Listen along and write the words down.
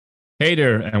Hey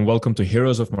there, and welcome to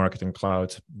Heroes of Marketing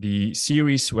Cloud, the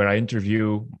series where I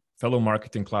interview fellow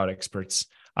marketing cloud experts.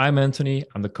 I'm Anthony,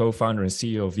 I'm the co-founder and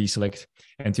CEO of vSelect,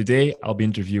 and today I'll be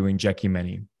interviewing Jackie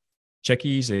Mennie.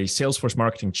 Jackie is a Salesforce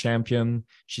Marketing Champion.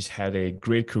 She's had a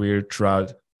great career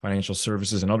throughout financial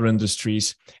services and other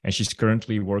industries, and she's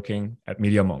currently working at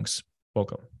Media.Monks.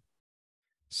 Welcome.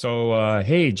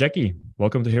 Hey, Jackie,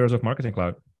 welcome to Heroes of Marketing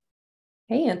Cloud.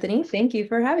 Hey, Anthony, thank you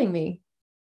for having me.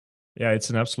 Yeah, it's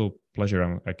an absolute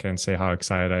pleasure. I can't say how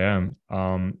excited I am.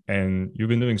 And you've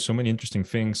been doing so many interesting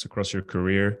things across your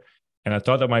career. And I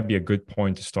thought that might be a good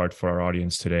point to start for our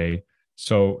audience today.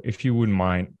 So if you wouldn't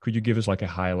mind, could you give us like a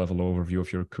high level overview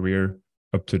of your career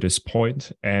up to this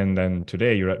point? And then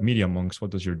today you're at Media.Monks.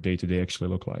 What does your day-to-day actually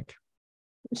look like?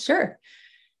 Sure.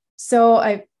 So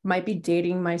I might be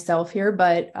dating myself here,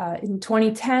 but in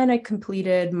 2010, I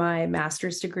completed my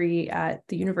master's degree at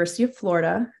the University of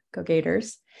Florida, go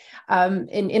Gators,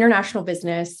 in international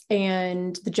business.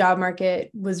 And the job market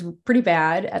was pretty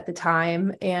bad at the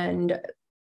time. And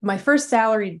my first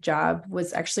salaried job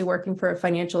was actually working for a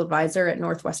financial advisor at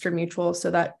Northwestern Mutual. So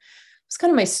that was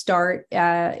kind of my start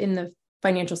in the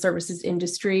financial services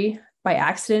industry by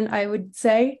accident, I would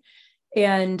say.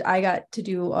 And I got to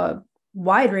do a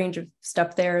wide range of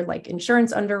stuff there, like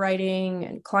insurance underwriting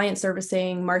and client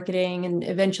servicing, marketing, and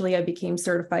eventually I became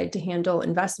certified to handle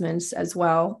investments as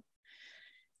well.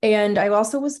 And I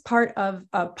also was part of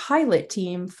a pilot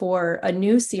team for a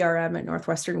new CRM at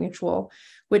Northwestern Mutual,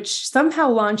 which somehow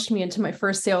launched me into my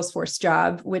first Salesforce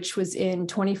job, which was in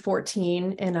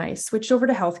 2014. And I switched over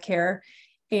to healthcare.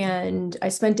 And I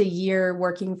spent a year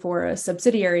working for a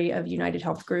subsidiary of United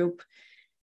Health Group,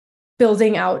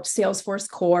 building out Salesforce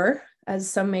Core, as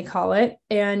some may call it.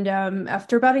 And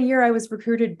after about a year, I was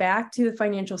recruited back to the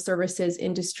financial services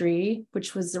industry,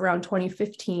 which was around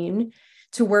 2015,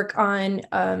 to work on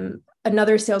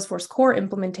another Salesforce Core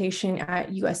implementation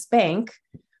at US Bank,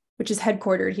 which is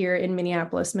headquartered here in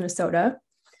Minneapolis, Minnesota.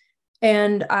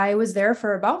 And I was there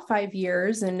for about 5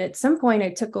 years. And at some point, I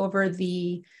took over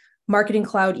the Marketing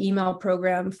Cloud email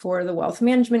program for the Wealth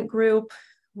Management Group,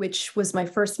 which was my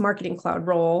first Marketing Cloud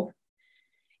role.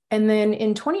 And then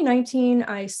in 2019,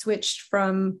 I switched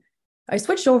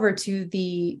over to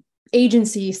the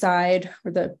agency side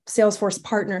or the Salesforce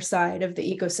partner side of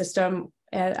the ecosystem.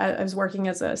 And I was working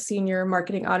as a senior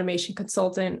marketing automation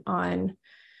consultant on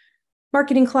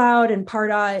Marketing Cloud and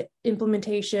Pardot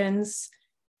implementations.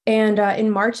 And in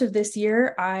March of this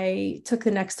year, I took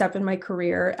the next step in my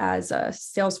career as a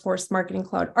Salesforce Marketing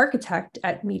Cloud architect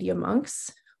at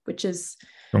Media.Monks, which is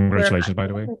Congratulations, by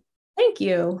the way. Thank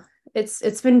you.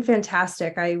 It's been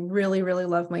fantastic. I really, really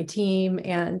love my team,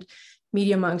 and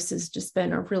Media.Monks has just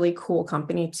been a really cool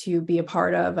company to be a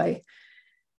part of.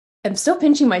 I'm still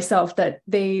pinching myself that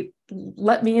they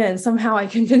let me in. Somehow I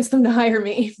convinced them to hire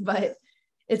me, but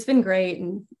it's been great.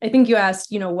 And I think you asked,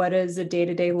 what does a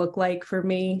day-to-day look like for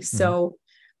me? Mm-hmm. So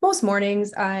most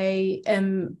mornings I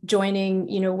am joining,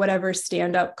 whatever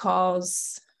stand-up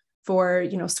calls for,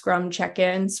 Scrum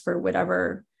check-ins for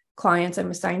whatever clients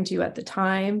I'm assigned to at the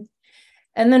time.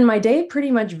 And then my day pretty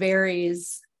much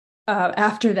varies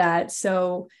after that.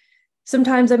 So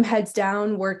sometimes I'm heads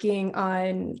down working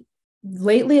on,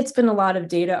 lately it's been a lot of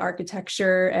data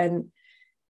architecture and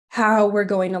how we're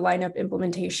going to line up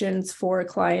implementations for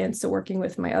clients. So working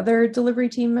with my other delivery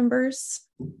team members.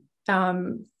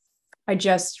 I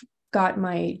just got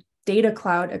my data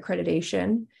cloud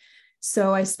accreditation.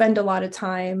 So I spend a lot of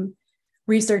time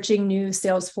researching new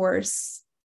Salesforce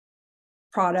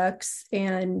products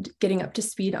and getting up to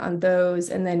speed on those,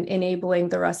 and then enabling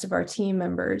the rest of our team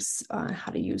members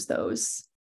how to use those.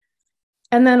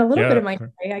 And then a little bit of my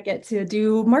day, I get to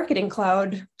do Marketing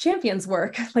Cloud Champions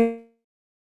work like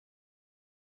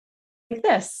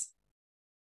this.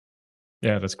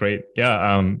 Yeah, that's great.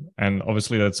 Yeah, and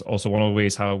obviously that's also one of the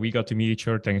ways how we got to meet each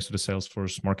other, thanks to the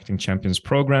Salesforce Marketing Champions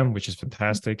program, which is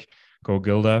fantastic. Go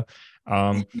Gilda.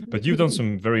 But you've done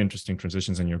some very interesting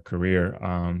transitions in your career,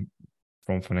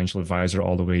 from financial advisor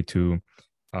all the way to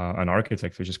an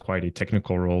architect, which is quite a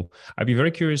technical role. I'd be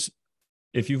very curious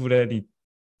if you would have any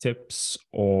tips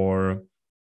or,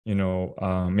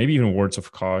 maybe even words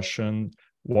of caution,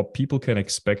 what people can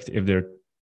expect if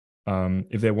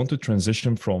they want to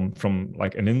transition from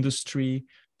like an industry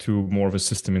to more of a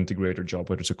system integrator job,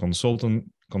 whether it's a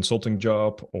consulting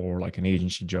job or like an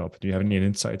agency job. Do you have any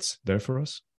insights there for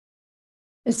us?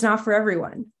 It's not for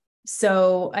everyone.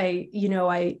 So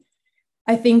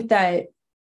I think that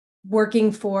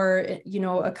working for,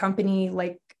 a company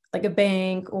like a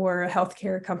bank or a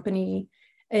healthcare company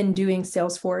and doing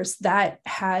Salesforce, that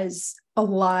has a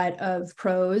lot of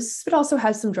pros, but also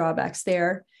has some drawbacks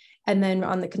there. And then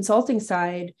on the consulting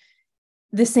side,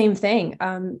 the same thing.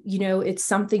 It's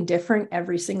something different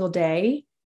every single day.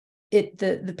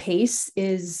 The pace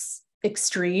is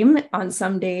extreme on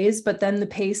some days, but then the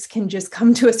pace can just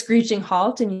come to a screeching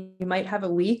halt, and you might have a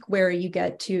week where you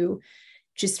get to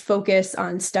just focus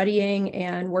on studying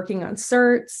and working on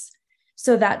certs.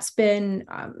 So that's been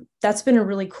a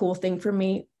really cool thing for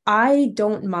me. I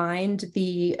don't mind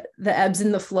the ebbs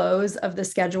and the flows of the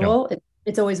schedule. Yeah.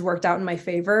 It's always worked out in my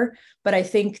favor, but I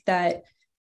think that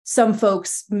some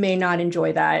folks may not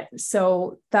enjoy that.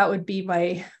 So that would be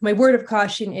my word of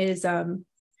caution is,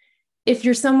 if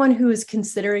you're someone who is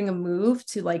considering a move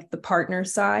to like the partner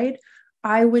side,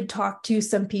 I would talk to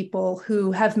some people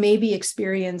who have maybe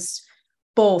experienced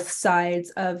both sides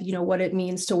of, what it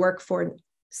means to work for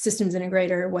systems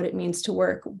integrator, what it means to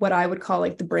work, what I would call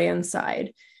like the brand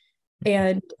side.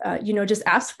 And, just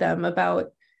ask them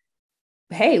about,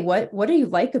 hey, what do you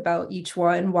like about each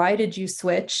one? Why did you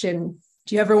switch? And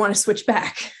do you ever want to switch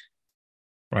back?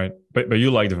 Right. But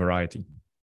you like the variety.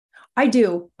 I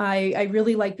do. I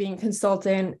really like being a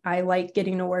consultant. I like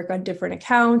getting to work on different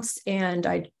accounts. And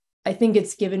I think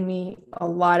it's given me a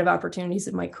lot of opportunities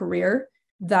in my career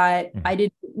that I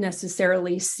didn't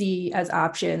necessarily see as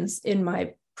options in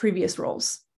my previous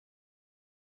roles.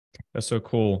 That's so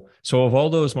cool. So of all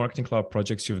those Marketing Cloud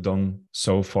projects you've done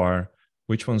so far,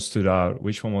 which one stood out?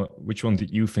 Which one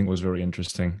did you think was very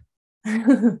interesting?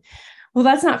 Well,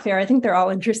 that's not fair. I think they're all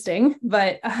interesting,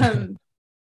 but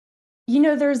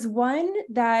there's one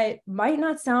that might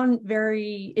not sound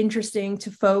very interesting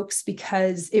to folks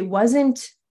because it wasn't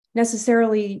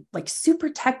necessarily like super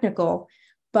technical,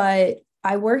 but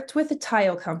I worked with a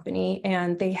tile company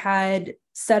and they had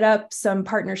set up some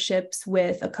partnerships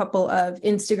with a couple of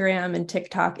Instagram and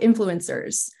TikTok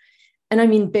influencers. And I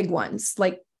mean, big ones,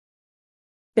 like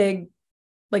big,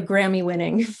 like Grammy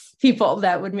winning people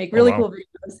that would make really cool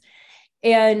videos.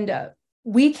 And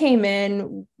we came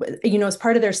in, as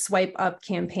part of their swipe up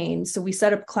campaign. So we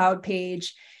set up Cloud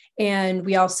Page, and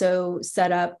we also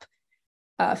set up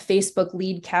Facebook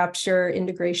lead capture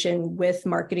integration with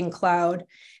Marketing Cloud.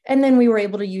 And then we were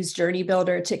able to use Journey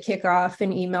Builder to kick off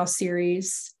an email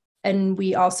series. And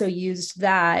we also used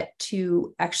that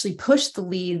to actually push the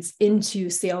leads into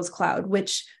Sales Cloud,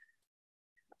 which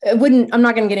I'm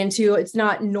not going to get into. It's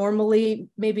not normally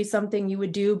maybe something you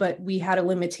would do, but we had a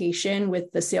limitation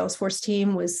with the Salesforce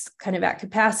team was kind of at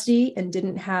capacity and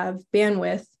didn't have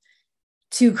bandwidth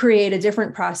to create a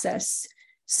different process.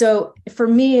 So for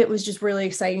me, it was just really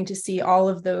exciting to see all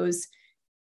of those,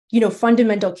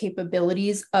 fundamental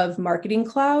capabilities of Marketing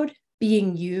Cloud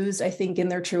being used, I think, in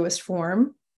their truest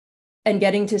form, and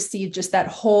getting to see just that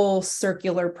whole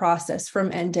circular process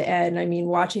from end to end. I mean,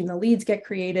 watching the leads get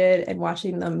created and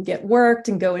watching them get worked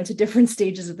and go into different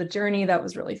stages of the journey, that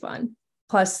was really fun.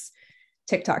 Plus,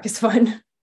 TikTok is fun.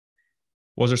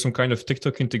 Was there some kind of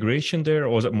TikTok integration there, or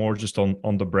was it more just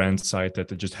on the brand side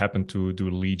that it just happened to do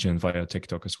lead gen via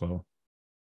TikTok as well?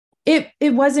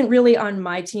 It wasn't really on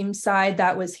my team's side.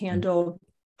 That was handled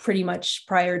pretty much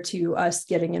prior to us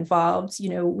getting involved.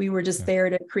 We were just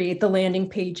there to create the landing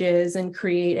pages and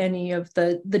create any of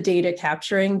the data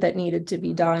capturing that needed to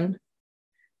be done.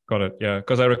 Got it. Yeah.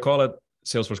 Because I recall at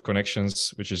Salesforce Connections,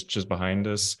 which is just behind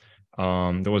us,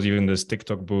 there was even this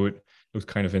TikTok booth. It looked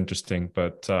kind of interesting.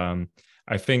 But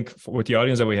I think with the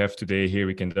audience that we have today here,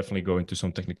 we can definitely go into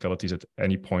some technicalities at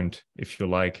any point if you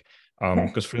like.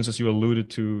 Because for instance, you alluded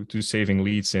to saving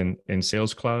leads in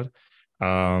Sales Cloud.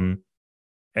 And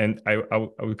I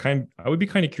would be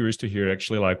kind of curious to hear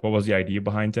actually like what was the idea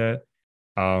behind that,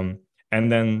 and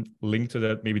then link to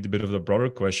that maybe a bit of the broader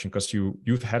question, because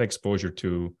you've had exposure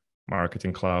to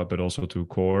Marketing Cloud but also to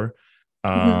Core.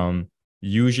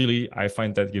 Usually, I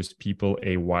find that gives people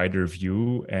a wider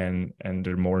view and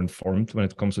they're more informed when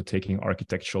it comes to taking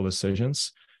architectural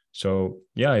decisions. So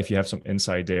yeah, if you have some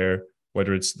insight there,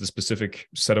 whether it's the specific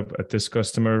setup at this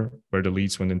customer where the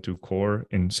leads went into Core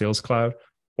in Sales Cloud,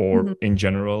 or in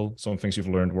general, some things you've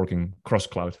learned working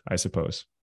cross-cloud, I suppose.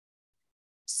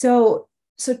 So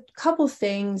a couple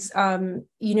things, when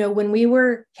we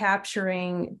were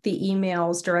capturing the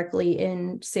emails directly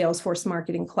in Salesforce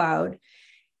Marketing Cloud,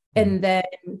 and then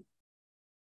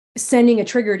sending a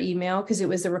triggered email because it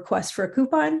was a request for a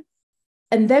coupon,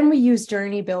 and then we used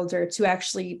Journey Builder to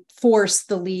actually force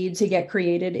the lead to get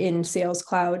created in Sales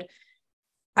Cloud.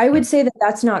 I would say that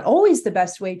that's not always the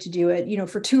best way to do it,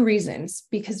 for two reasons.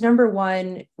 Because number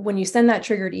one, when you send that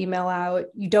triggered email out,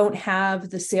 you don't have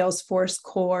the Salesforce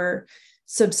core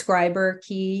subscriber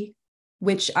key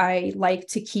which I like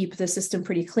to keep the system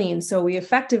pretty clean. So we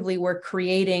effectively were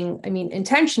creating,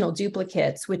 intentional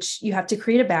duplicates, which you have to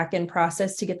create a backend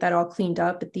process to get that all cleaned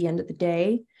up at the end of the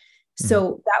day.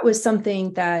 So that was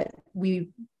something that we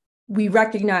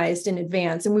recognized in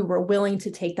advance, and we were willing to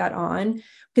take that on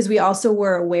because we also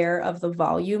were aware of the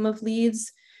volume of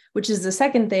leads, which is the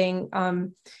second thing.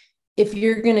 If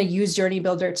you're going to use Journey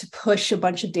Builder to push a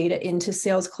bunch of data into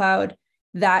Sales Cloud,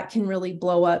 that can really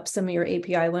blow up some of your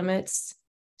API limits.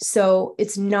 So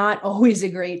it's not always a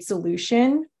great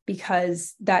solution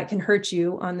because that can hurt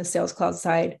you on the Sales Cloud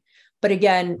side. But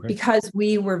again, because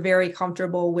we were very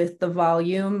comfortable with the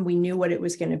volume, we knew what it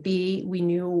was going to be, we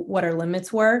knew what our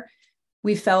limits were,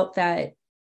 we felt that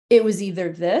it was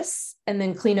either this and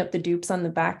then clean up the dupes on the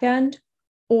back end,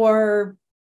 or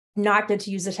not get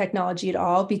to use the technology at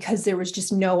all, because there was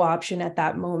just no option at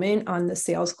that moment on the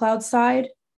Sales Cloud side.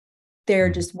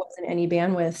 There just wasn't any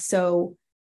bandwidth. So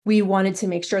we wanted to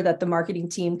make sure that the marketing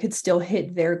team could still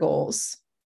hit their goals.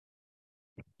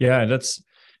 Yeah,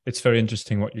 it's very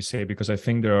interesting what you say, because I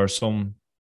think there are some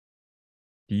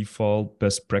default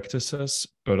best practices,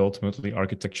 but ultimately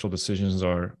architectural decisions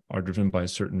are driven by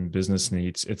certain business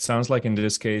needs. It sounds like in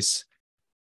this case,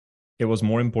 it was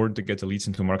more important to get the leads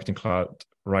into Marketing Cloud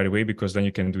right away, because then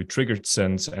you can do triggered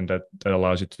sends, and that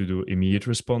allows you to do immediate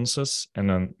responses. And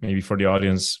then maybe for the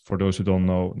audience, for those who don't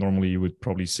know, normally you would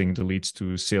probably sync the leads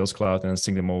to Sales Cloud and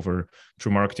sync them over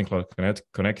through Marketing Cloud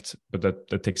Connect, but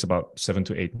that takes about 7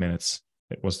 to 8 minutes.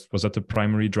 Was that the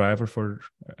primary driver for,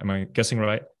 am I guessing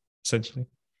right, essentially?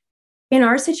 In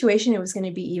our situation, it was going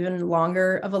to be even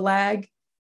longer of a lag.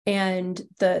 And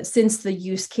since the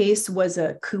use case was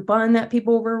a coupon that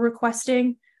people were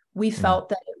requesting, we felt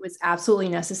that it was absolutely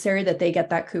necessary that they get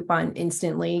that coupon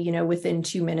instantly, within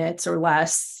 2 minutes or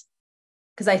less.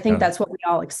 Because I think that's what we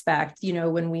all expect.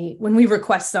 When we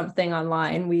request something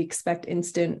online, we expect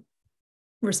instant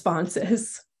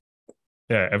responses.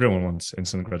 Yeah, everyone wants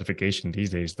instant gratification these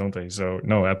days, don't they? So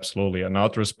no, absolutely. An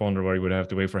autoresponder where you would have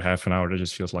to wait for half an hour, that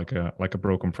just feels like a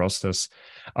broken process.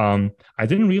 I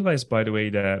didn't realize, by the way,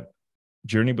 that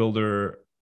Journey Builder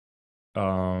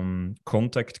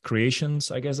contact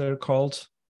creations, I guess they're called,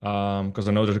 because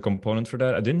I know there's a component for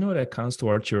that. I didn't know that counts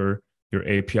towards your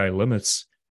API limits.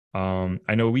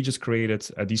 I know we just created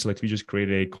at DSelect, we just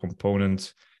created a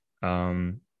component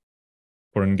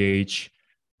for Engage,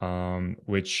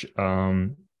 which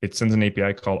it sends an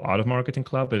API call out of Marketing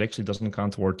Cloud, but it actually doesn't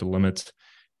count toward the limit.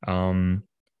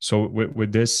 So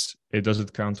with this, does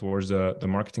it count towards the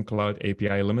Marketing Cloud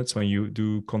API limits when you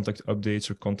do contact updates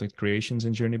or contact creations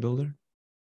in Journey Builder?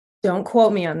 Don't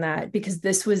quote me on that, because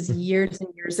this was years and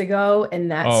years ago,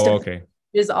 and that stuff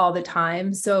is all the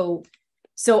time. So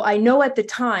I know at the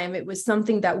time it was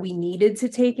something that we needed to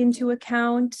take into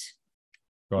account.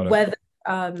 Whether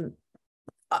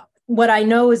what I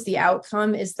know is the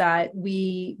outcome is that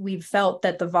we felt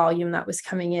that the volume that was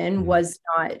coming in was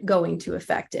not going to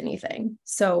affect anything.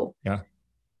 So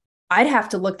I'd have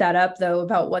to look that up, though,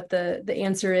 about what the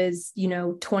answer is,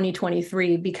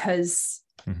 2023, because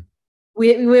we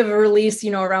have a release,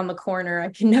 around the corner. I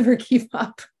can never keep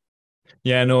up.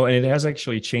 Yeah, no, and it has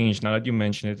actually changed. Now that you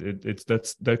mention it,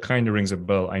 that kind of rings a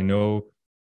bell. I know,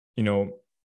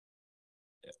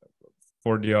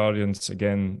 for the audience,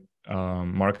 again,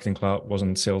 Marketing Cloud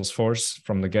wasn't Salesforce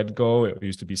from the get-go. It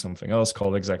used to be something else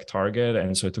called Exact Target.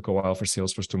 And so it took a while for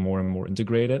Salesforce to more and more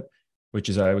integrate it, which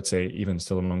is, I would say, even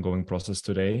still an ongoing process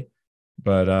today.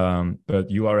 But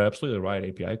you are absolutely right.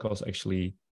 API calls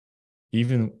actually,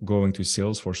 even going to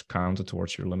Salesforce, counted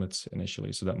towards your limits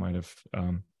initially. So that might have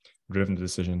driven the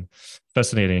decision.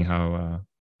 Fascinating how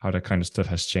that kind of stuff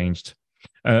has changed.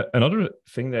 Another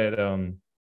thing that,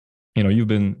 you've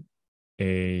been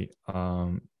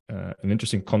an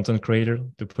interesting content creator,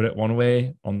 to put it one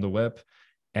way, on the web.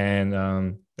 And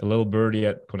a little birdie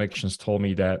at Connections told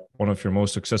me that one of your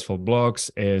most successful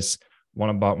blogs is one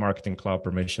about Marketing Cloud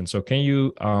permission. So can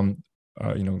you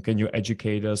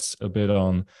educate us a bit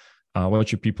on what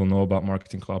should people know about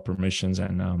Marketing Cloud permissions,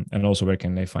 and also where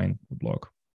can they find the blog?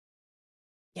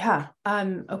 Yeah.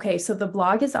 Okay. So the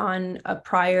blog is on a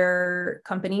prior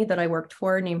company that I worked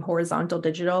for named Horizontal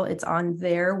Digital. It's on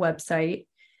their website.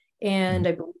 And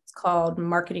I believe it's called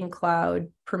Marketing Cloud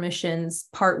Permissions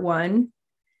Part 1.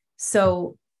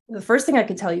 So the first thing I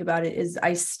can tell you about it is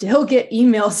I still get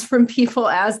emails from people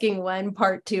asking when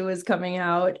Part 2 is coming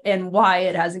out and why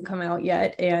it hasn't come out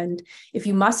yet. And if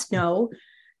you must know,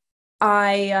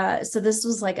 so this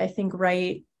was I think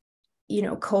right,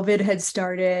 COVID had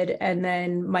started, and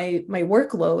then my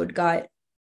workload got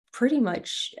pretty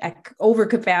much at over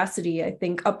capacity, I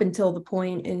think, up until the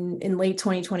point in late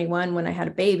 2021 when I had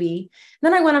a baby.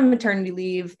 Then I went on maternity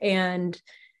leave, and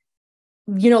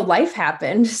life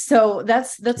happened. So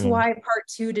that's why part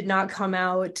 2 did not come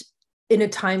out in a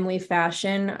timely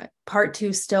fashion. Part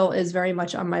 2 still is very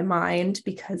much on my mind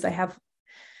because I have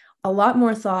a lot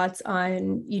more thoughts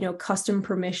on, custom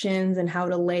permissions and how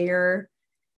to layer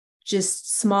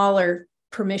just smaller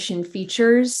permission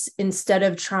features instead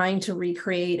of trying to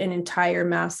recreate an entire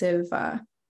massive,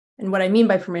 and what I mean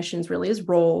by permissions really is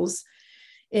roles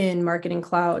in Marketing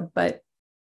Cloud. But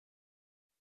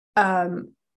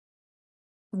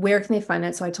where can they find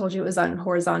it? So I told you it was on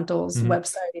Horizontal's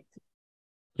website.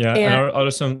 Yeah, and are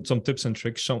there some tips and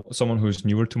tricks someone who's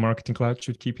newer to Marketing Cloud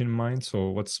should keep in mind? So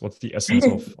what's the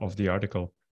essence of the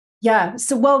article? Yeah.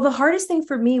 So, the hardest thing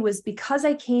for me was because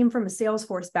I came from a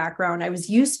Salesforce background, I was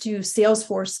used to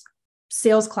Salesforce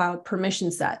Sales Cloud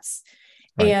permission sets.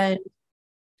 Right. And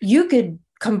you could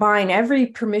combine every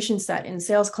permission set in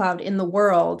Sales Cloud in the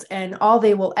world, and all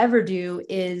they will ever do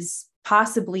is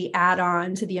possibly add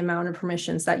on to the amount of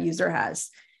permissions that user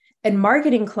has. And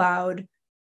Marketing Cloud,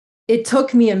 it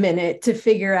took me a minute to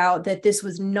figure out that this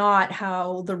was not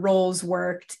how the roles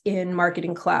worked in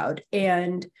Marketing Cloud.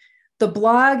 And the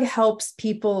blog helps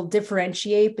people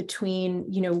differentiate between,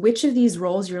 which of these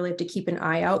roles you really have to keep an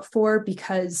eye out for,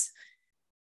 because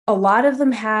a lot of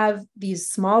them have these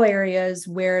small areas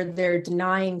where they're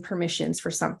denying permissions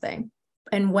for something.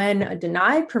 And when a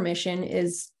deny permission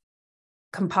is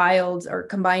compiled or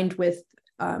combined with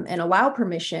an allow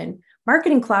permission,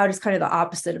 Marketing Cloud is kind of the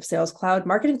opposite of Sales Cloud.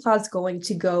 Marketing Cloud is going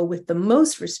to go with the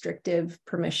most restrictive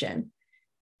permission.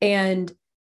 And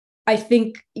I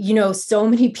think, so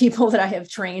many people that I have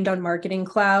trained on Marketing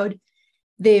Cloud,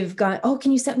 they've gone, oh,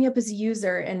 can you set me up as a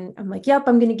user? And I'm like, yep,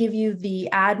 I'm going to give you the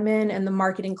admin and the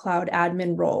Marketing Cloud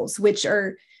admin roles, which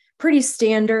are pretty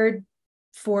standard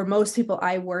for most people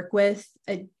I work with.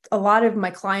 A lot of my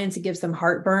clients, it gives them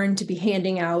heartburn to be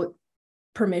handing out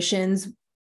permissions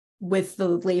with the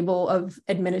label of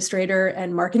administrator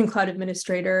and Marketing Cloud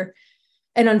administrator.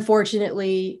 And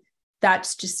unfortunately,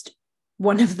 that's just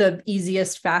one of the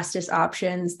easiest, fastest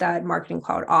options that Marketing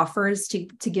Cloud offers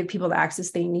to give people the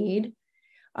access they need.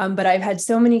 But I've had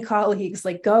so many colleagues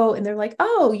go and they're like,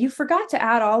 oh, you forgot to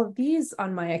add all of these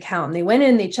on my account. And they went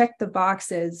in, they checked the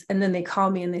boxes, and then they call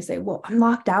me and they say, well, I'm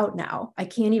locked out now. I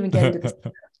can't even get into this.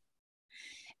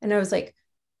 And I was like,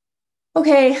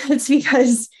 okay, it's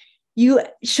because you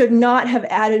should not have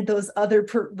added those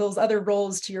other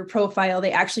roles to your profile.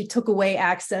 They actually took away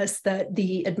access that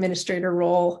the administrator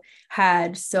role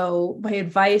had. So my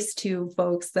advice to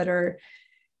folks that are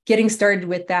getting started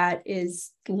with that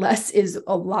is less is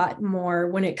a lot more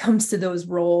when it comes to those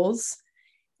roles.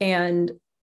 And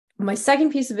my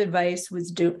second piece of advice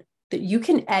was that you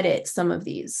can edit some of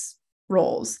these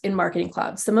roles in Marketing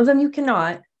Cloud. Some of them you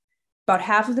cannot. About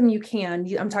half of them you can.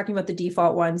 I'm talking about the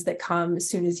default ones that come as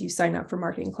soon as you sign up for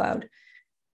Marketing Cloud.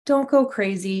 Don't go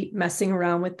crazy messing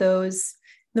around with those.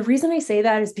 The reason I say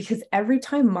that is because every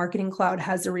time Marketing Cloud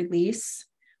has a release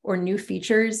or new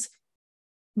features,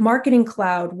 Marketing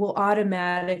Cloud will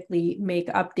automatically make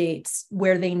updates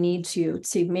where they need to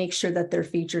make sure that their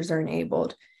features are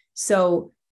enabled.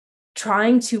 So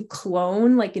trying to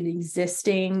clone an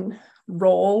existing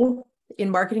role in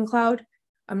Marketing Cloud,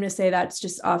 I'm going to say that's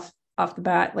just off the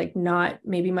bat, not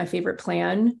maybe my favorite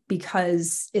plan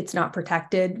because it's not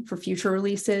protected for future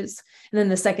releases. And then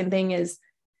the second thing is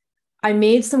I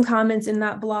made some comments in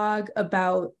that blog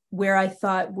about where I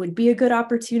thought would be a good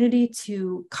opportunity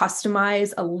to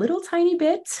customize a little tiny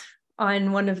bit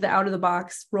on one of the out of the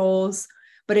box roles.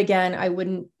 But again, I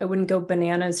wouldn't go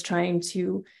bananas trying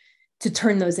to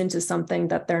turn those into something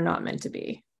that they're not meant to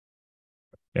be.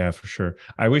 Yeah, for sure.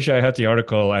 I wish I had the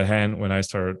article at hand when I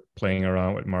started playing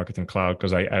around with Marketing Cloud,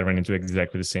 because I ran into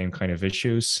exactly the same kind of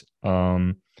issues.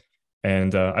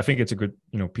 And I think it's a good,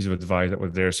 piece of advice that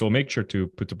was there. So make sure to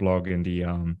put the blog in the,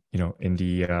 in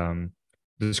the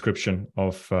description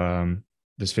of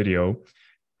this video.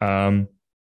 So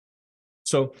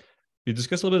you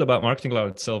discussed a little bit about Marketing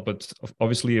Cloud itself, but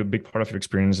obviously a big part of your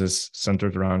experience is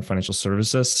centered around financial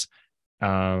services.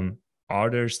 Are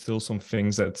there still some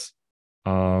things that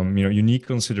unique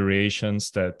considerations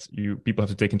that people have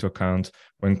to take into account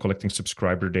when collecting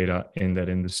subscriber data in that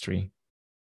industry?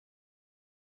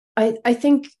 I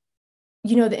think,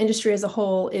 the industry as a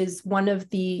whole is one of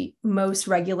the most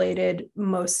regulated,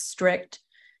 most strict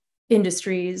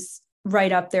industries,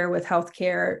 right up there with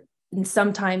healthcare. And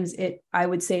sometimes I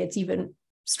would say it's even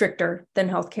stricter than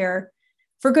healthcare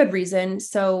for good reason.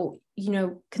 So,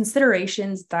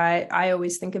 considerations that I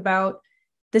always think about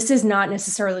this is not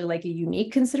necessarily like a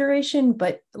unique consideration,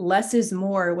 but less is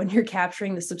more when you're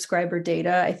capturing the subscriber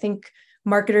data. I think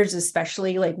marketers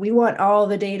especially, like, we want all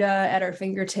the data at our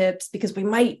fingertips because we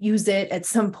might use it at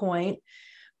some point.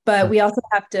 But we also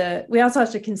have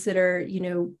to consider,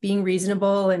 being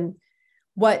reasonable and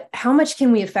how much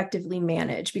can we effectively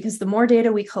manage? Because the more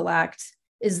data we collect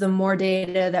is the more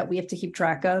data that we have to keep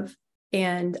track of.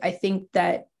 And I think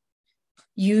that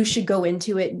you should go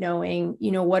into it knowing,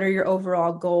 what are your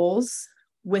overall goals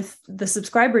with the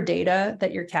subscriber data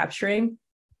that you're capturing.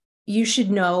 You should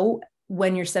know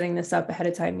when you're setting this up ahead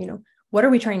of time, what are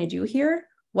we trying to do here?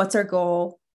 What's our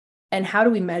goal? And how do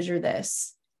we measure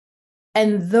this?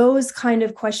 And those kind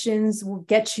of questions will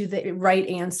get you the right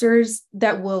answers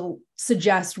that will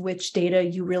suggest which data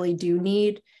you really do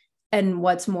need and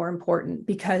what's more important,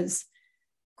 because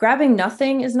grabbing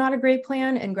nothing is not a great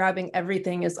plan, and grabbing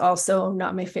everything is also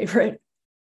not my favorite.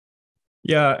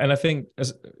 Yeah, and I think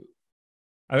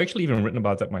I've actually even written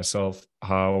about that myself,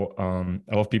 how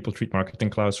a lot of people treat Marketing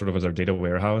Cloud sort of as their data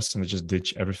warehouse, and they just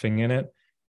ditch everything in it.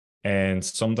 And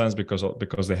sometimes because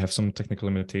they have some technical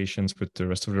limitations with the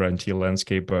rest of their IT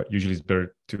landscape, but usually it's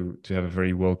better to have a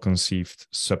very well-conceived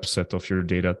subset of your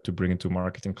data to bring into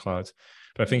Marketing Cloud.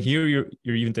 But I think here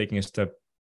you're even taking a step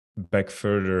back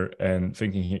further and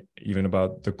thinking even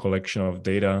about the collection of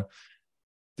data.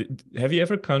 Have you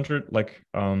ever encountered like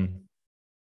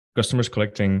customers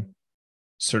collecting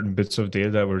certain bits of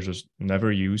data that were just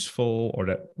never useful, or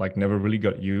that like never really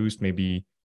got used, maybe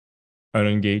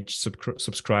unengaged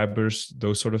subscribers,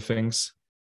 those sort of things?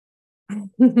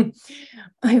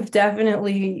 I've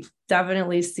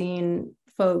definitely seen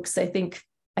folks. I think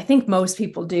most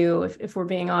people do, if we're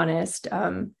being honest.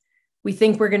 We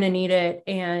think we're going to need it,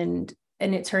 and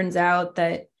it turns out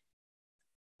that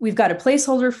we've got a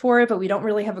placeholder for it, but we don't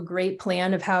really have a great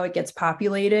plan of how it gets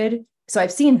populated. So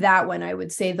I've seen that one, I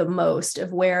would say, the most,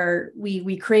 of where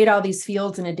we create all these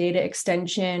fields in a data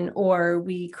extension, or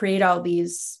we create all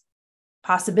these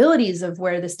possibilities of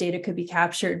where this data could be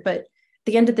captured. But at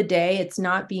the end of the day, it's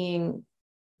not being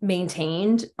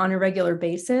maintained on a regular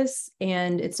basis,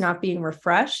 and it's not being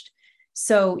refreshed.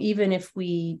 So even if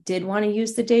we did want to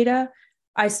use the data,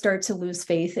 I start to lose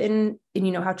faith in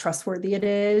how trustworthy it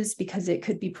is, because it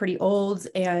could be pretty old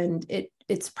and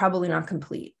it's probably not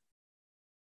complete.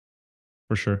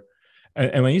 For sure.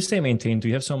 And when you say maintain, do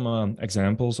you have some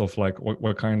examples of like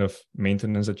what kind of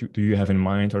maintenance that do you have in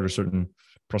mind? Are there certain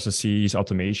processes,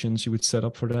 automations you would set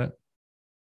up for that?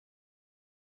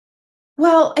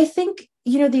 Well, I think,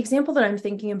 the example that I'm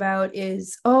thinking about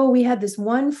is, we had this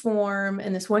one form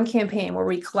and this one campaign where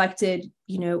we collected,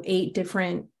 8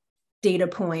 different data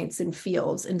points and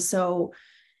fields. And so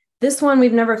this one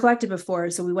we've never collected before.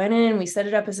 So we went in, we set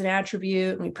it up as an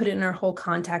attribute, and we put it in our whole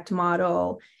contact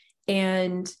model.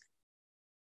 And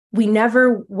we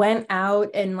never went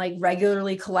out and like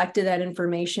regularly collected that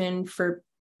information for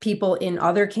people in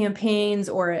other campaigns,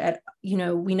 or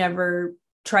we never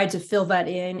tried to fill that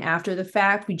in after the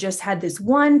fact. We just had this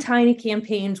one tiny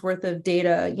campaign's worth of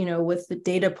data, with the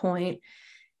data point,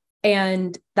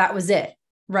 and that was it.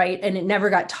 Right. And it never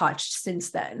got touched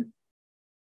since then.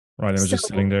 Right. It was just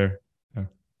sitting there. Yeah.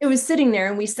 It was sitting there,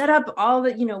 and we set up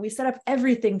we set up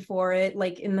everything for it,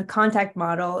 like in the contact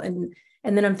model. And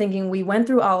then I'm thinking, we went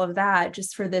through all of that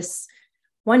just for this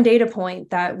one data point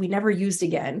that we never used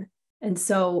again. And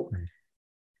so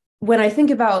when I think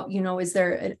about, is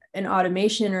there an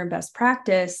automation or a best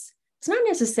practice, it's not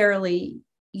necessarily,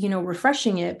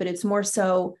 refreshing it, but it's more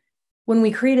so when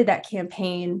we created that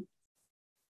campaign,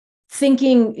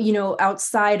 thinking,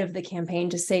 outside of the campaign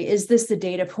to say, is this the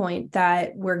data point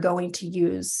that we're going to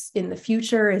use in the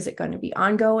future? Is it going to be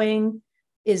ongoing?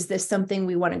 Is this something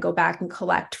we want to go back and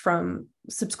collect from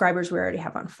subscribers we already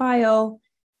have on file?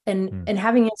 And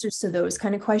having answers to those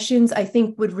kind of questions, I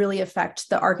think, would really affect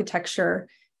the architecture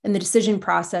and the decision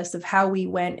process of how we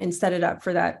went and set it up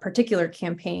for that particular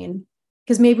campaign.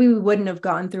 Because maybe we wouldn't have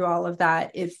gone through all of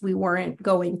that if we weren't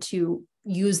going to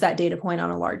use that data point on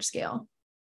a large scale.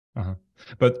 Uh-huh.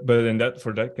 But in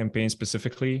for that campaign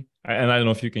specifically, and I don't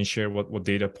know if you can share what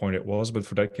data point it was, but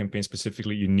for that campaign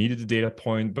specifically, you needed the data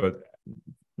point, but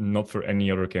not for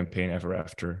any other campaign ever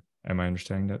after. Am I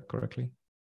understanding that correctly?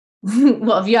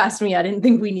 Well, if you asked me, I didn't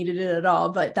think we needed it at all,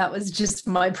 but that was just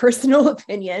my personal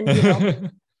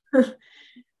opinion.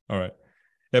 All right.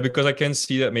 Yeah, because I can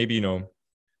see that maybe,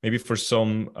 maybe for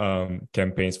some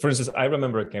campaigns, for instance, I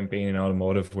remember a campaign in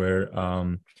automotive where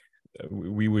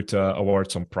we would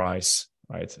award some prize,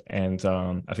 right? And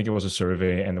I think it was a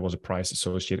survey, and there was a prize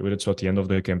associated with it. So at the end of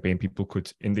the campaign, people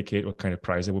could indicate what kind of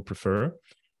prize they would prefer.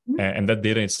 And that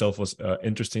data itself was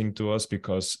interesting to us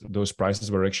because those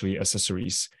prices were actually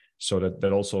accessories. So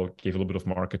that also gave a little bit of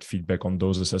market feedback on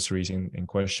those accessories in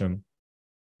question.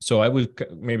 So I would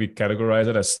maybe categorize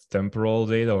it as temporal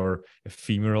data or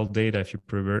ephemeral data, if you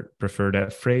prefer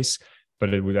that phrase.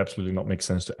 But it would absolutely not make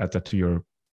sense to add that to your,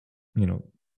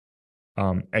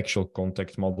 actual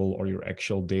contact model or your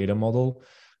actual data model.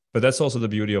 But that's also the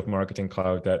beauty of Marketing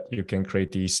Cloud, that you can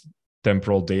create these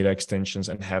temporal data extensions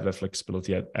and have that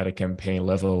flexibility at a campaign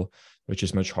level, which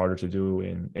is much harder to do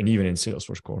and even in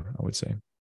Salesforce Core, I would say.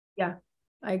 Yeah,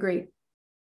 I agree.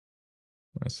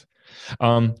 Nice.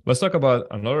 Let's talk about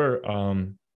another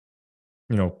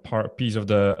piece of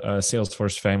the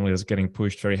Salesforce family that's getting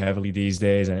pushed very heavily these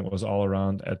days, and it was all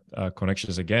around at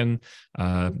Connections again.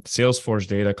 Salesforce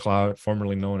Data Cloud,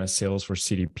 formerly known as Salesforce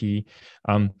CDP.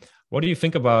 What do you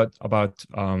think about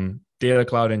Data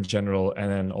Cloud in general,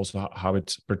 and then also how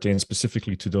it pertains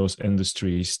specifically to those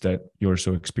industries that you're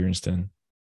so experienced in?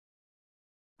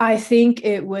 I think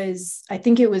it was,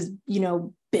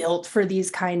 built for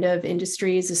these kind of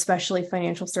industries, especially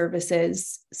financial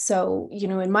services. So,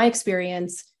 in my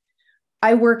experience,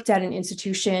 I worked at an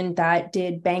institution that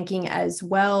did banking as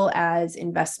well as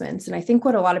investments. And I think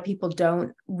what a lot of people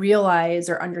don't realize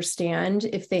or understand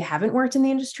if they haven't worked in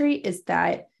the industry is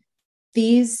that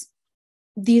these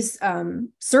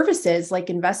services like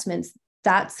investments,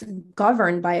 that's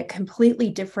governed by a completely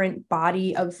different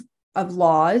body of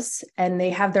laws, and they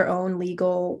have their own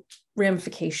legal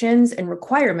ramifications and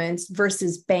requirements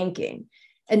versus banking.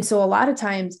 And so a lot of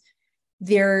times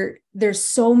there's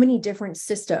so many different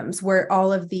systems where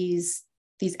all of these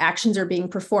actions are being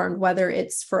performed, whether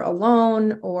it's for a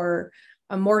loan or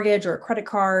a mortgage or a credit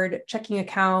card, checking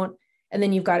account, and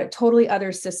then you've got a totally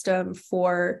other system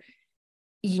for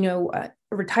a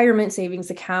retirement savings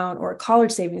account or a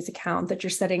college savings account that you're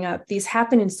setting up. These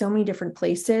happen in so many different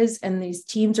places, and these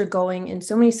teams are going in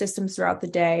so many systems throughout the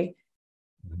day.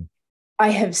 Mm-hmm. I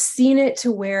have seen it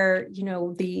to where,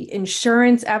 the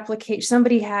insurance application,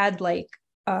 somebody had like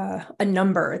a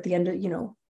number at the end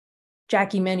of,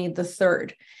 Jackie Mennie the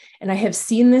third. And I have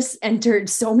seen this entered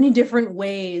so many different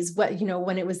ways,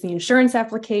 when it was the insurance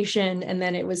application, and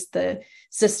then it was the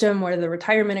system where the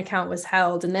retirement account was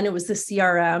held, and then it was the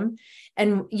CRM.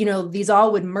 And, these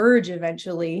all would merge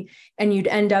eventually, and you'd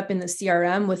end up in the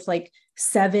CRM with like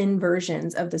 7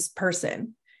 versions of this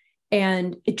person.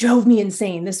 And it drove me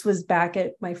insane. This was back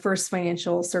at my first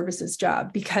financial services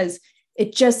job, because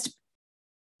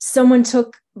someone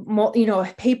took,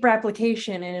 a paper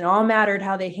application, and it all mattered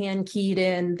how they hand keyed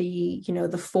in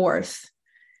the fourth.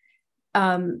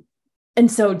 And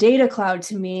so Data Cloud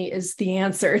to me is the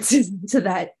answer to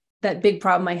that big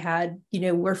problem I had.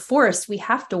 We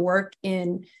have to work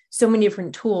in so many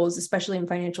different tools, especially in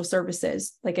financial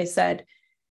services. Like I said,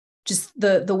 just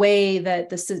the way that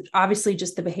this is obviously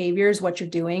just the behaviors, what you're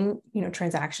doing,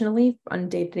 transactionally on a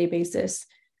day-to-day basis,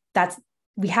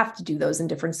 we have to do those in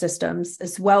different systems,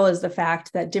 as well as the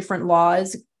fact that different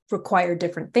laws require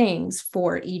different things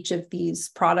for each of these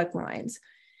product lines.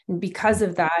 And because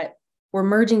of that, we're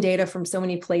merging data from so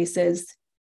many places.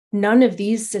 None of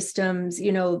these systems,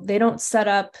 they don't set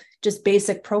up just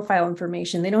basic profile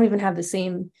information. They don't even have the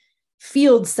same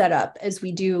field set up as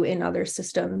we do in other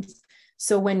systems.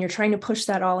 So when you're trying to push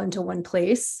that all into one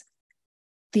place,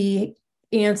 the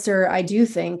answer, I do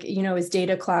think, is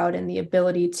Data Cloud, and the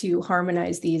ability to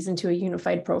harmonize these into a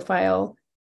unified profile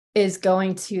is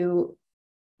going to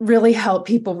really help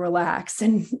people relax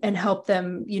and help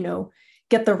them,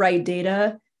 get the right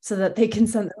data so that they can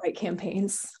send the right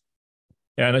campaigns.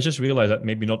 Yeah, and I just realized that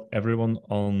maybe not everyone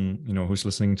who's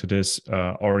listening to this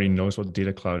already knows what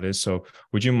Data Cloud is. So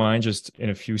would you mind just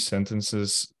in a few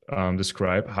sentences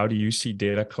describe how do you see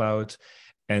Data Cloud?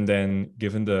 And then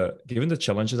given the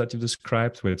challenges that you've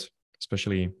described, with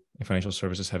especially in financial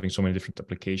services having so many different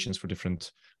applications for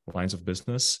different lines of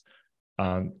business,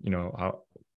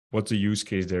 what's the use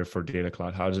case there for Data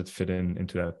Cloud? How does it fit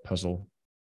into that puzzle?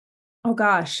 Oh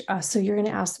gosh, so you're going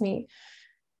to ask me,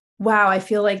 wow, I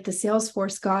feel like the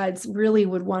Salesforce gods really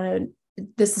would want to,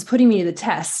 this is putting me to the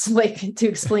test, like to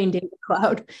explain Data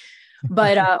Cloud.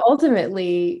 But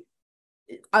ultimately,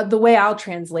 the way I'll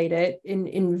translate it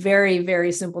in very,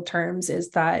 very simple terms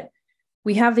is that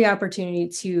we have the opportunity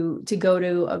to go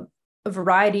to a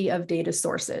variety of data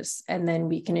sources, and then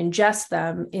we can ingest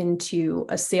them into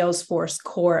a Salesforce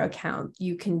core account.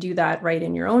 You can do that right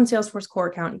in your own Salesforce core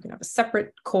account. You can have a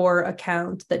separate core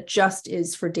account that just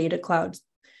is for Data Cloud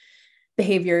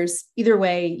behaviors. Either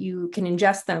way, you can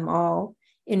ingest them all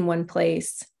in one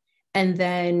place, and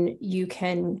then you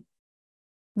can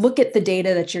look at the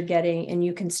data that you're getting, and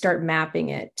you can start mapping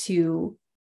it to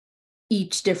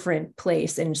each different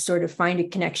place and sort of find a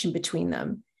connection between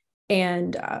them.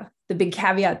 And the big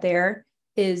caveat there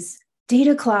is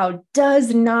Data Cloud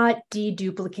does not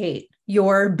deduplicate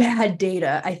your bad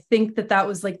data. I think that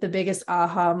was like the biggest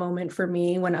aha moment for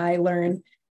me when I learned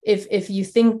if you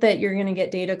think that you're going to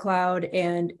get Data Cloud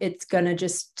and it's going to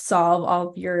just solve all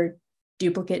of your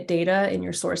duplicate data in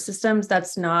your source systems,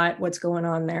 that's not what's going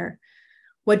on there.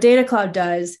 What Data Cloud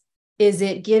does is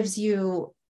it gives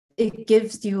you an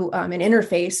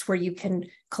interface where you can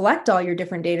collect all your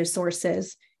different data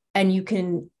sources and you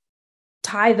can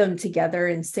tie them together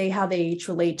and say how they each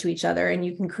relate to each other. And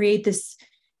you can create this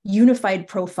unified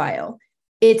profile.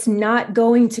 It's not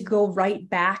going to go right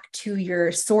back to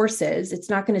your sources. It's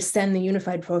not going to send the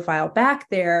unified profile back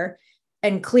there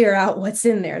and clear out what's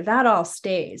in there. That all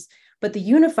stays. But the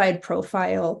unified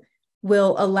profile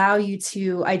will allow you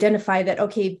to identify that,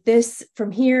 okay, this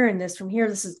from here and this from here,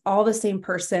 this is all the same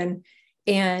person.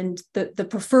 And the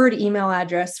preferred email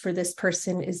address for this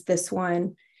person is this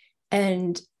one.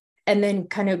 And then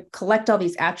kind of collect all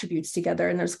these attributes together.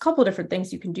 And there's a couple of different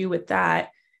things you can do with that.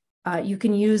 You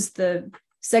can use the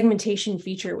segmentation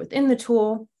feature within the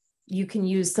tool. You can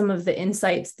use some of the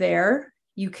insights there.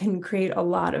 You can create a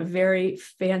lot of very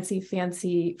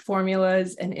fancy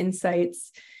formulas and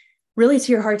insights, really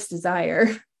to your heart's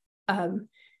desire,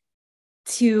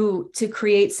 to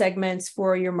create segments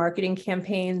for your marketing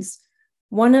campaigns.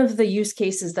 One of the use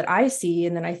cases that I see,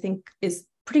 and that I think is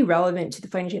pretty relevant to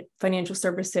the financial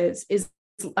services, is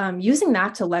using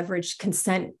that to leverage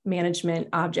consent management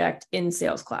object in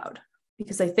Sales Cloud.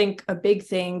 Because I think a big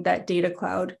thing that Data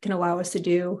Cloud can allow us to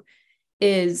do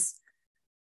is,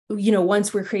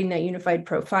 once we're creating that unified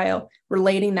profile,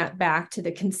 relating that back to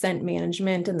the consent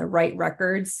management and the right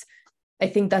records. I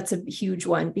think that's a huge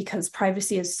one because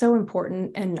privacy is so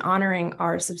important, and honoring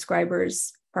our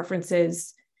subscribers'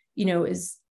 preferences,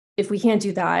 is, if we can't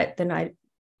do that, then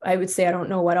I would say I don't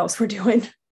know what else we're doing.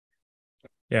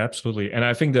 Yeah, absolutely. And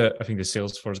I think the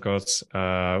Salesforce gods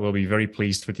will be very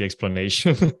pleased with the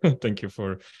explanation. Thank you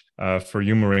for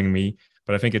humoring me.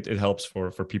 But I think it helps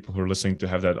for people who are listening to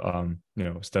have that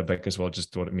step back as well,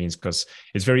 just what it means, because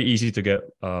it's very easy to get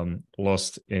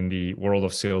lost in the world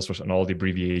of Salesforce and all the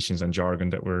abbreviations and jargon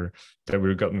that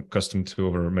we've gotten accustomed to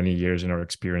over many years in our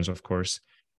experience, of course.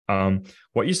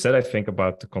 What you said, I think,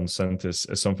 about the consent is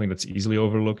something that's easily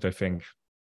overlooked. I think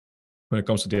when it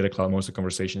comes to Data Cloud, most of the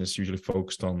conversation is usually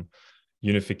focused on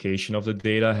unification of the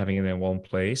data, having it in one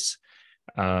place.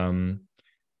 When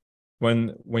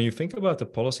you think about the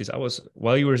policies,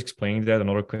 while you were explaining that,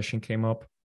 another question came up.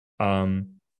 I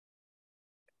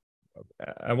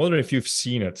wonder if you've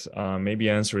seen it. Maybe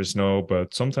the answer is no,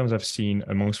 but sometimes I've seen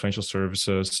amongst financial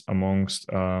services, amongst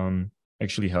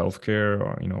actually healthcare,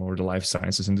 or the life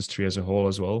sciences industry as a whole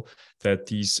as well, that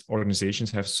these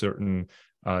organizations have certain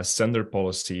sender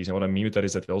policies. And what I mean with that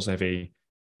is that they also have a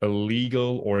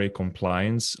legal or a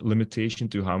compliance limitation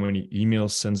to how many email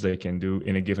sends they can do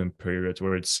in a given period,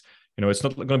 where it's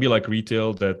not going to be like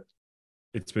retail that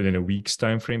it's within a week's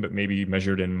time frame, but maybe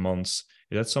measured in months.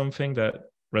 Is that something that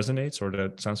resonates or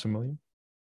that sounds familiar?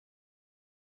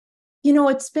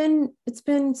 It's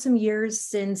been some years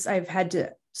since I've had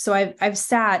to. So I've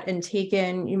sat and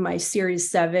taken my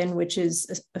Series 7, which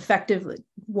is effectively,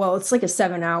 well, it's like a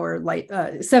 7-hour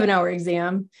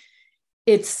exam.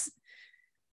 It's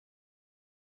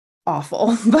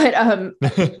awful, but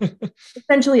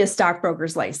essentially a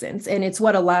stockbroker's license, and it's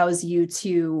what allows you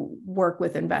to work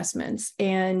with investments.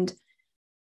 And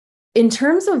in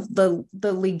terms of the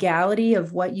legality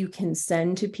of what you can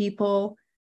send to people,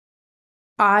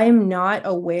 I'm not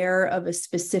aware of a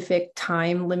specific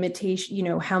time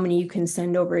limitation, how many you can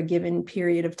send over a given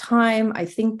period of time. I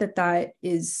think that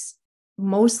is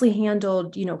mostly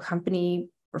handled, company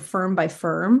or firm by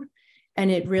firm. And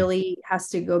it really has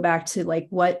to go back to like,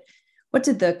 what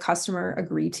did the customer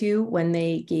agree to when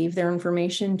they gave their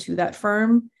information to that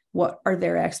firm? What are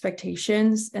their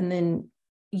expectations? And then,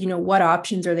 what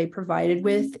options are they provided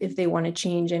with if they want to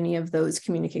change any of those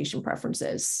communication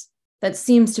preferences? That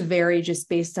seems to vary just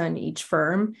based on each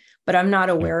firm, but I'm not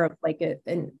aware of like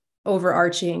an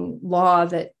overarching law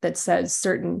that says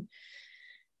certain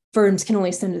firms can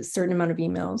only send a certain amount of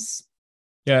emails.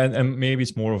 Yeah, and maybe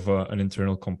it's more of an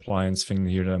internal compliance thing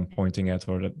here that I'm pointing at,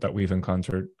 or that we've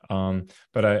encountered.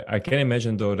 But I can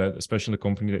imagine, though, that especially the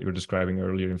company that you were describing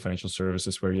earlier in financial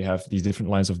services, where you have these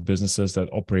different lines of businesses that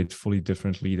operate fully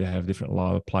differently, they have different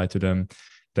law applied to them,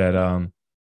 that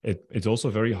it's also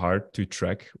very hard to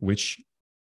track which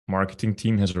marketing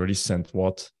team has already sent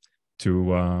what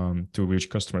to which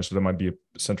customers. So that might be a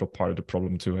central part of the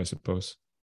problem too, I suppose.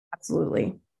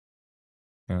 Absolutely.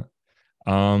 Yeah.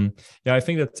 Yeah, I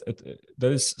think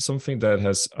that is something that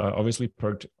has obviously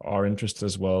perked our interest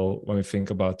as well when we think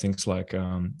about things like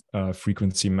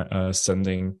frequency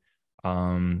sending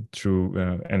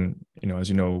through, and as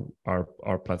you know,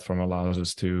 our platform allows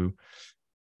us to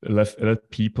let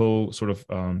people sort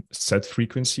of set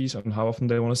frequencies on how often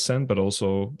they want to send, but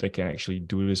also they can actually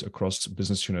do this across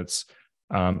business units,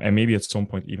 and maybe at some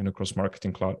point even across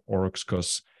marketing cloud orgs,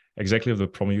 because exactly the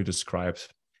problem you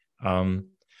described.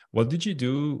 What did you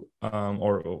do,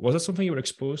 or was that something you were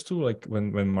exposed to, like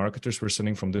when marketers were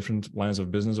sending from different lines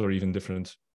of business, or even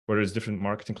different, whether it's different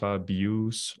marketing cloud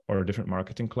BUs or different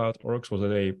marketing cloud orgs? Was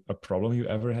it a problem you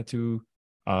ever had to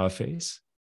face?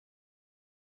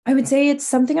 I would say it's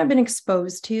something I've been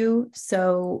exposed to.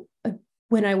 So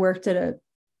when I worked at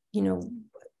you know,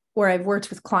 or I've worked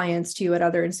with clients too at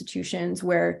other institutions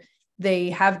where they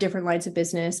have different lines of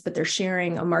business, but they're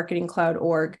sharing a marketing cloud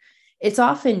org. It's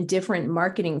often different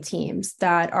marketing teams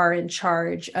that are in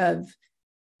charge of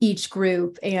each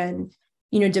group. And,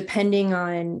 depending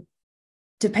on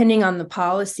the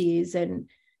policies and,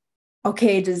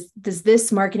 okay, does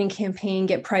this marketing campaign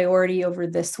get priority over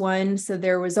this one? So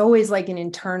there was always like an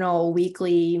internal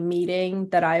weekly meeting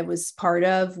that I was part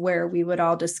of where we would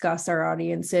all discuss our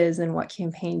audiences and what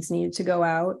campaigns needed to go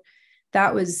out.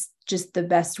 That was just the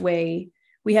best way.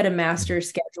 We had a master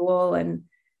schedule, and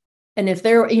if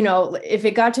if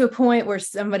it got to a point where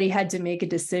somebody had to make a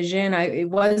decision, it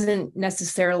wasn't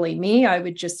necessarily me. I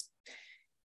would just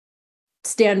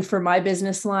stand for my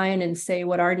business line and say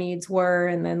what our needs were,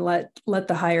 and then let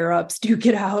the higher ups duke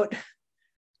it out.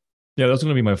 Yeah, that's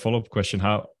going to be my follow-up question.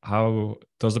 How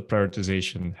does the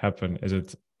prioritization happen? Is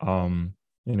it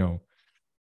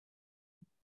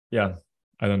yeah,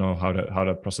 I don't know how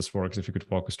that process works. If you could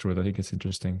walk us through it, I think it's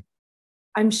interesting.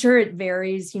 I'm sure it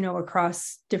varies,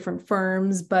 across different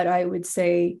firms, but I would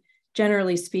say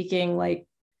generally speaking, like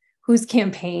whose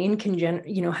campaign can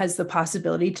has the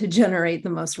possibility to generate the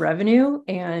most revenue,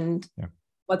 and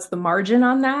what's the margin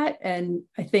on that. And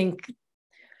I think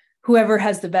whoever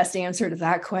has the best answer to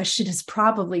that question is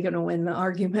probably going to win the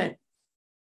argument.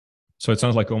 So it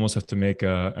sounds like you almost have to make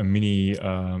a mini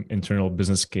internal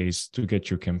business case to get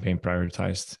your campaign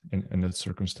prioritized in that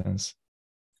circumstance.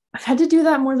 I've had to do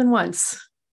that more than once.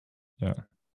 Yeah,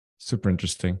 super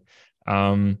interesting.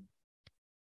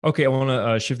 Okay, I want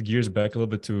to shift gears back a little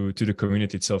bit to the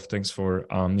community itself. Thanks for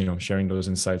sharing those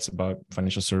insights about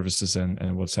financial services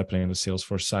and what's happening on the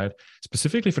Salesforce side,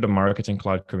 specifically for the marketing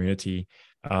cloud community.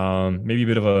 Maybe a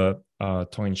bit of a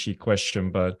tongue-in-cheek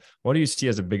question, but what do you see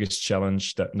as the biggest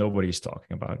challenge that nobody's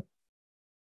talking about?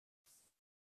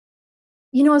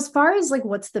 As far as like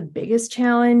what's the biggest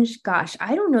challenge, gosh,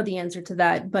 I don't know the answer to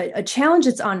that, but a challenge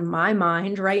that's on my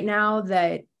mind right now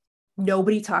that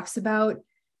nobody talks about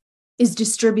is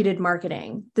distributed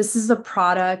marketing. This is a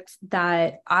product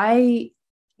that I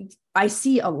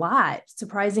see a lot,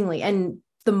 surprisingly. And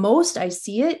the most I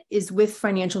see it is with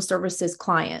financial services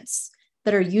clients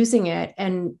that are using it.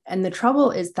 And the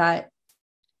trouble is that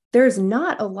there's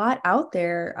not a lot out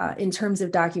there in terms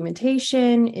of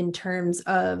documentation, in terms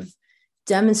of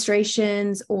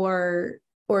demonstrations or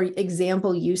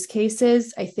example use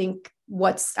cases. I think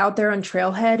what's out there on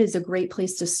Trailhead is a great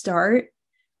place to start,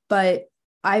 but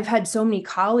I've had so many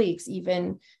colleagues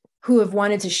even who have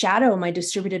wanted to shadow my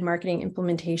distributed marketing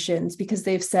implementations because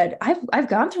they've said, I've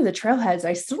gone through the Trailheads.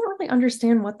 I still don't really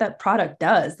understand what that product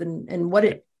does and what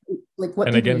it like. What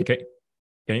and again,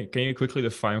 can you quickly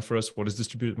define for us what is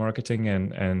distributed marketing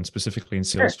and specifically in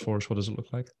Salesforce, what does it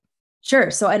look like?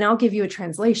 Sure. So, and I'll give you a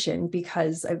translation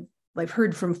because I've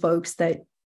heard from folks that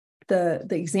the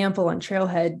example on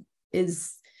Trailhead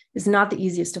is not the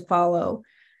easiest to follow,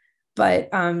 but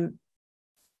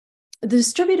the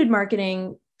distributed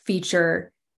marketing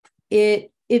feature, it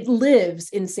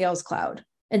lives in Sales Cloud.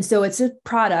 And so it's a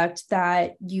product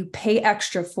that you pay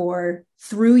extra for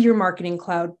through your Marketing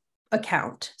Cloud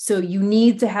account. So you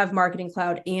need to have Marketing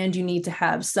Cloud and you need to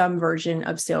have some version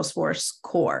of Salesforce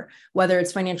core, whether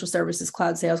it's Financial Services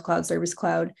Cloud, Sales Cloud, Service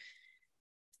Cloud.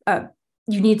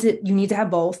 You need to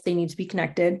have both. They need to be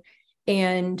connected.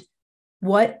 And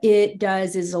what it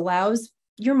does is allows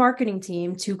your marketing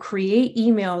team to create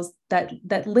emails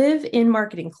that live in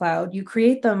Marketing Cloud. You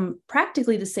create them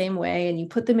practically the same way and you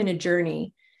put them in a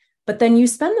journey, but then you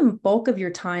spend the bulk of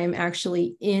your time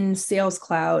actually in Sales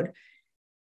Cloud.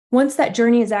 Once that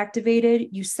journey is activated,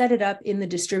 you set it up in the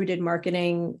distributed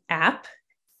marketing app,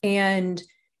 and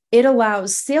it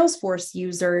allows Salesforce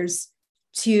users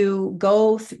to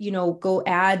go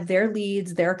add their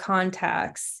leads, their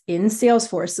contacts in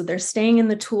Salesforce. So they're staying in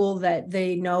the tool that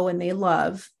they know and they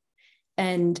love,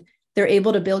 and they're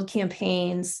able to build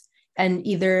campaigns And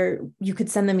either you could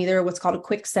send them either what's called a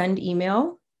quick send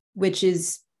email, which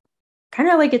is kind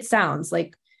of like it sounds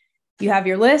like you have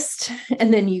your list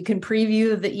and then you can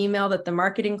preview the email that the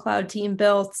Marketing Cloud team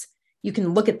built. You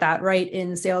can look at that right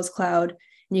in Sales Cloud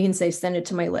and you can say, send it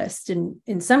to my list. And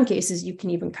in some cases, you can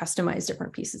even customize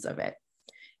different pieces of it.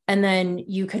 And then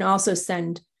you can also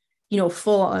send,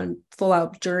 full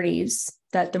out journeys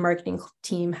that the marketing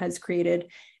team has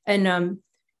created. And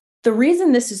the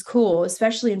reason this is cool,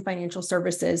 especially in financial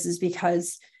services, is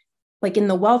because like in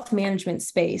the wealth management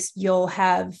space, you'll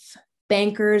have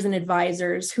bankers and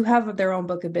advisors who have their own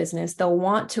book of business. They'll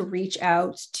want to reach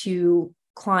out to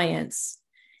clients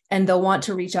and they'll want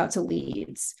to reach out to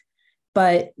leads.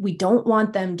 But we don't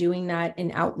want them doing that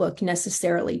in Outlook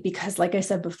necessarily, because like I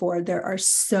said before, there are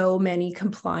so many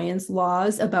compliance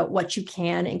laws about what you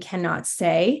can and cannot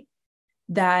say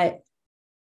that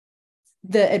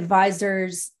the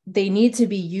advisors, they need to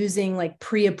be using like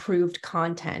pre-approved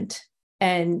content.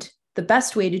 And the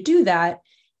best way to do that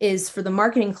is for the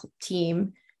marketing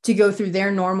team to go through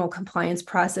their normal compliance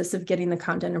process of getting the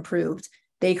content approved.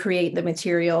 They create the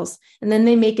materials and then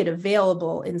they make it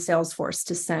available in Salesforce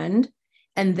to send.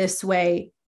 And this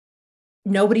way,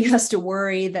 nobody has to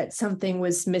worry that something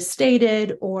was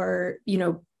misstated or,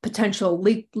 potential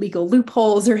legal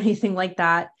loopholes or anything like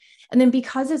that. And then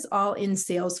because it's all in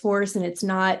Salesforce and it's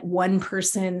not one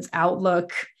person's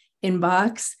Outlook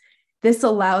inbox, this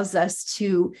allows us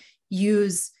to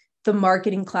use the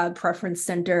Marketing Cloud Preference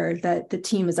Center that the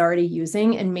team is already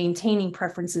using and maintaining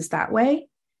preferences that way.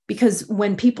 Because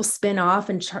when people spin off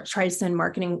and try to send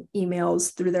marketing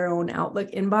emails through their own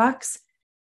Outlook inbox,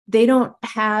 they don't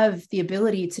have the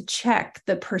ability to check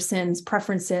the person's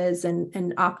preferences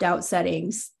and opt-out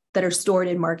settings that are stored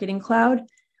in Marketing Cloud,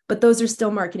 but those are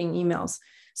still marketing emails.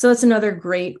 So that's another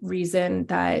great reason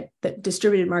that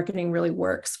distributed marketing really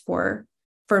works for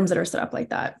firms that are set up like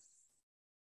that.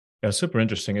 Yeah, super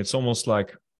interesting. It's almost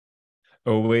like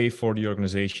a way for the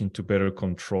organization to better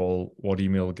control what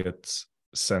email gets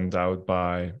sent out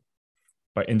by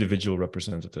individual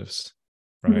representatives,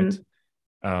 right?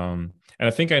 Mm-hmm. And I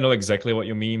think I know exactly what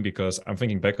you mean, because I'm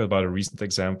thinking back about a recent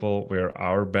example where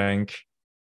our bank,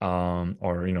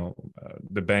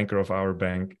 the banker of our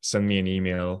bank sent me an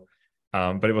email,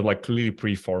 but it was like clearly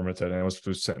pre-formatted and it was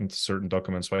to send certain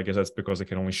documents. So I guess that's because they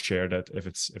can only share that if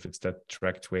it's that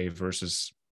tracked way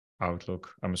versus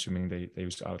Outlook. I'm assuming they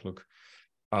use Outlook.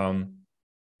 And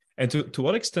to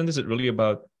what extent is it really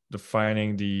about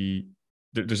defining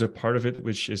there's a part of it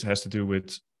which has to do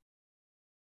with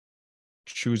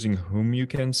choosing whom you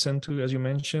can send to, as you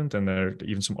mentioned, and there are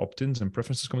even some opt-ins and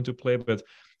preferences come into play, but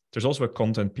there's also a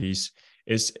content piece.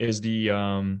 Is the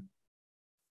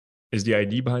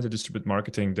idea behind the distributed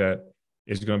marketing that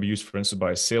is going to be used, for instance,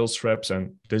 by sales reps,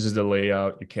 and this is the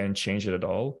layout, you can't change it at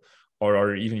all? Or are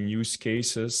there even use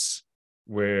cases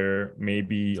where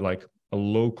maybe like a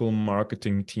local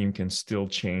marketing team can still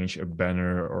change a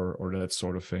banner or that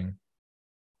sort of thing?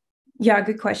 Yeah,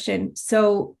 good question.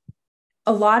 So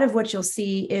a lot of what you'll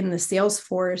see in the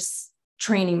Salesforce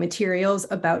training materials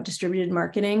about distributed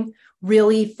marketing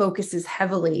really focuses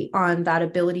heavily on that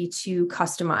ability to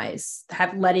customize,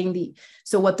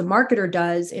 so what the marketer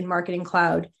does in Marketing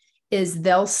Cloud is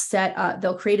they'll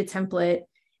create a template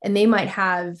and they might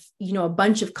have, a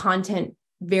bunch of content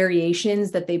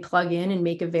variations that they plug in and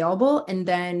make available. And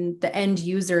then the end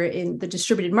user, in the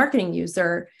distributed marketing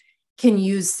user, can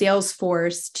use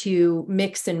Salesforce to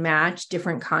mix and match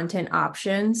different content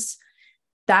options.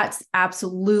 That's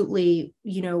absolutely,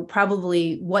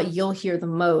 probably what you'll hear the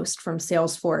most from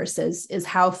Salesforce is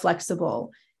how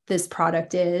flexible this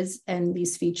product is and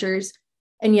these features.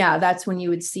 And yeah, that's when you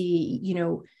would see,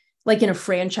 like in a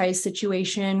franchise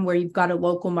situation where you've got a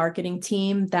local marketing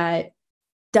team that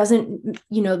doesn't,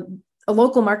 a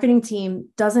local marketing team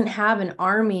doesn't have an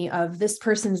army of this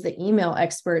person's the email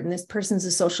expert and this person's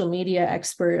a social media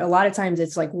expert. A lot of times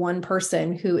it's like one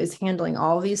person who is handling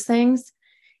all of these things.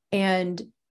 And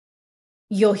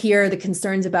you'll hear the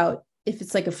concerns about if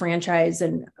it's like a franchise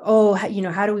and,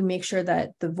 how do we make sure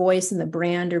that the voice and the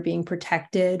brand are being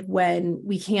protected when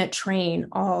we can't train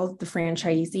all the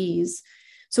franchisees?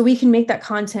 So we can make that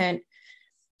content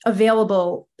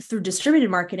available through distributed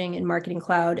marketing and Marketing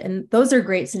Cloud. And those are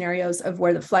great scenarios of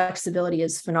where the flexibility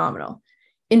is phenomenal.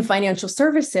 In financial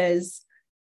services,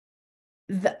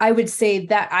 I would say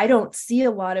that I don't see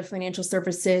a lot of financial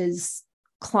services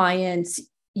clients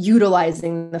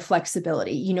utilizing the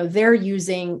flexibility. They're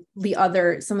using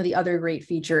some of the other great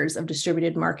features of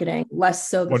distributed marketing, less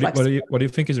so the flexibility. What do you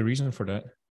think is the reason for that?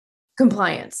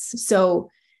 Compliance. So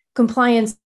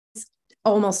compliance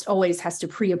almost always has to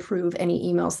pre-approve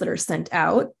any emails that are sent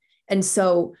out. And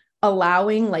so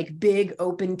allowing like big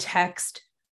open text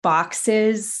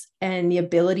boxes and the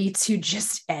ability to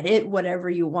just edit whatever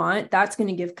you want, that's going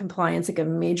to give compliance like a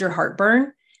major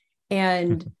heartburn.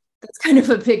 And that's kind of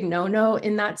a big no-no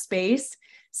in that space.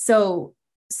 So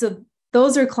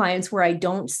those are clients where I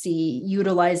don't see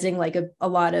utilizing like a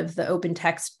lot of the open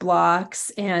text blocks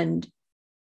and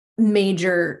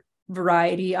major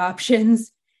variety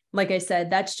options. Like I said,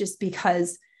 that's just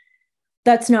because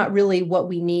that's not really what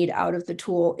we need out of the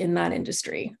tool in that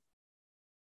industry.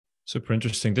 Super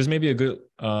interesting. This may be a good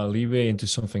leeway into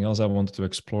something else I wanted to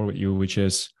explore with you, which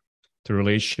is the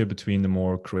relationship between the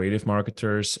more creative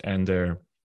marketers and their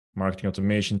marketing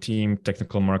automation team,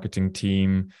 technical marketing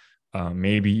team,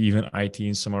 maybe even IT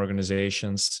in some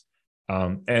organizations.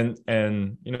 And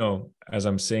you know, as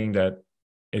I'm saying that,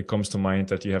 it comes to mind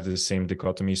that you have the same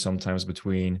dichotomy sometimes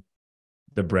between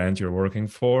the brand you're working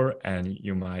for and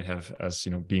you might have as,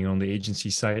 you know, being on the agency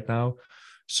side now.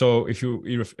 So if you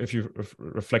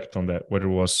reflect on that, whether it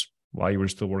was why you were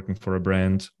still working for a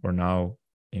brand or now,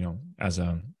 you know, at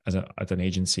an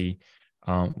agency,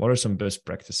 what are some best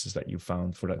practices that you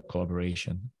found for that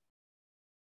collaboration?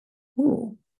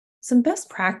 Ooh, some best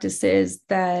practices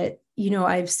that, you know,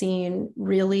 I've seen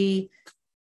really,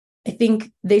 I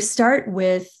think they start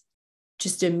with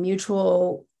just a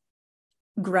mutual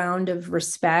ground of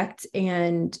respect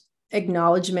and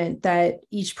acknowledgement that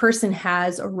each person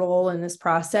has a role in this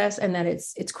process and that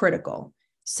it's critical.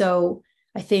 So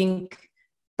I think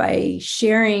by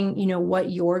sharing, you know, what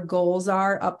your goals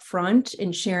are up front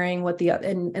and sharing what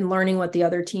and learning what the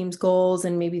other team's goals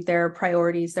and maybe their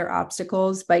priorities, their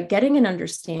obstacles, by getting an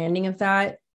understanding of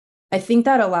that, I think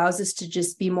that allows us to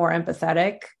just be more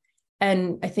empathetic.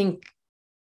 And I think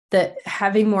that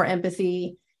having more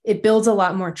empathy, it builds a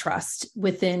lot more trust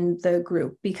within the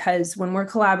group, because when we're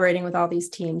collaborating with all these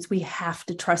teams, we have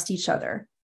to trust each other.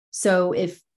 So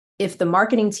if the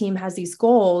marketing team has these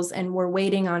goals and we're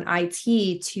waiting on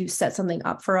IT to set something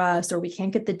up for us, or we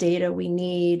can't get the data we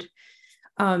need,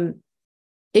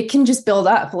 it can just build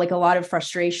up like a lot of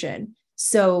frustration.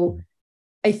 So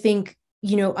I think,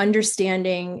 you know,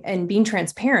 understanding and being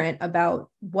transparent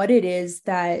about what it is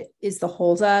that is the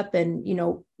holdup and, you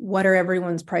know, what are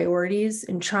everyone's priorities,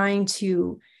 and trying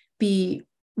to be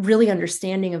really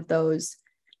understanding of those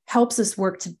helps us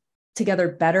work together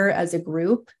better as a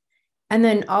group. And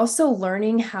then also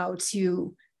learning how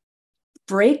to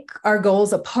break our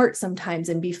goals apart sometimes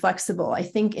and be flexible. I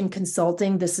think in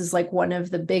consulting, this is like one of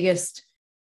the biggest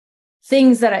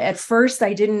things that at first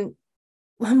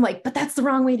I'm like, but that's the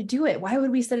wrong way to do it. Why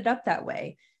would we set it up that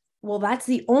way? Well, that's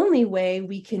the only way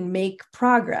we can make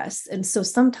progress. And so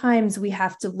sometimes we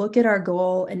have to look at our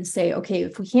goal and say, okay,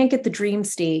 if we can't get the dream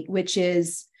state, which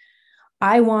is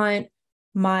I want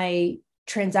my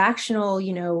transactional,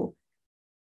 you know,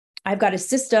 I've got a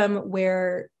system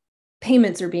where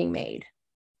payments are being made,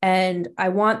 and I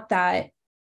want that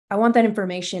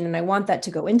information, and I want that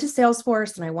to go into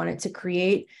Salesforce, and I want it to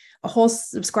create a whole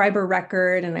subscriber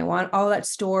record, and I want all that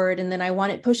stored, and then I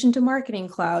want it pushed into Marketing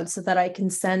Cloud so that I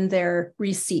can send their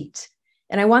receipt.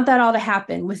 And I want that all to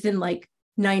happen within like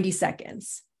 90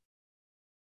 seconds.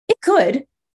 It could,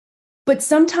 but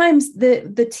sometimes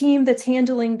the team that's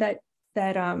handling that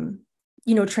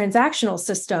you know, transactional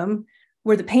system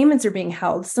where the payments are being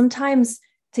held, sometimes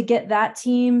to get that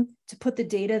team to put the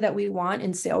data that we want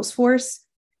in Salesforce,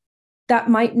 that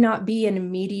might not be an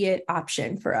immediate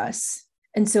option for us.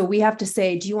 And so we have to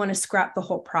say, do you want to scrap the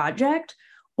whole project?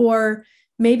 Or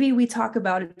maybe we talk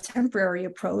about a temporary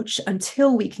approach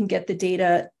until we can get the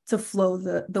data to flow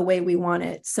the way we want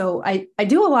it. So I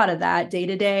do a lot of that day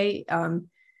to day,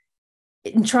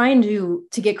 in trying to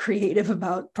get creative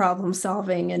about problem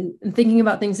solving and thinking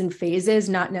about things in phases,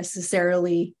 not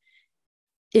necessarily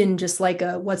in just like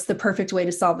what's the perfect way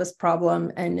to solve this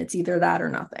problem, and it's either that or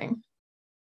nothing.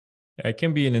 It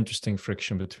can be an interesting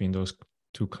friction between those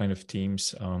two kind of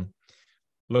teams.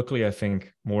 Luckily, I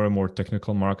think more and more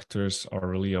technical marketers are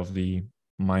really of the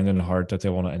mind and heart that they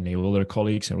want to enable their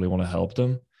colleagues and really want to help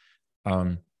them.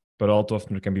 But all too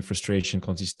often there can be frustration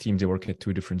because these teams, they work at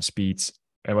two different speeds.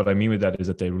 And what I mean with that is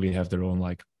that they really have their own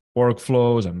like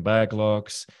workflows and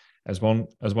backlogs. As one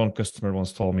customer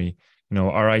once told me, you know,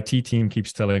 our IT team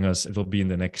keeps telling us it'll be in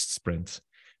the next sprint.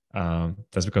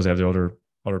 That's because they have the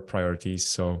other priorities.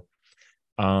 So,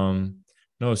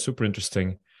 no, super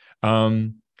interesting.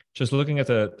 Just looking at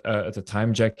the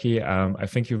time, Jackie, I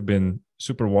think you've been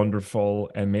super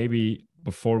wonderful. And maybe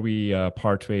before we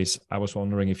part ways, I was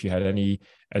wondering if you had any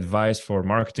advice for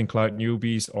Marketing Cloud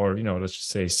newbies, or, you know, let's just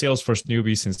say Salesforce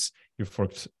newbies, since you've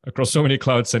worked across so many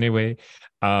clouds anyway,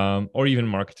 or even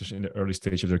marketers in the early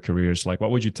stage of their careers. Like,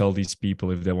 what would you tell these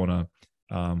people if they want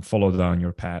follow down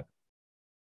your path?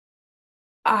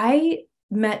 I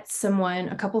met someone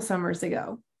a couple summers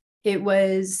ago. It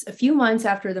was a few months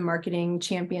after the marketing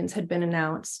champions had been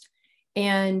announced.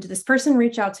 And this person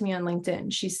reached out to me on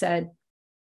LinkedIn. She said,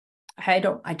 I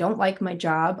don't like my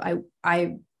job.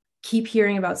 I keep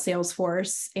hearing about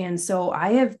Salesforce. And so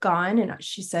I have gone, and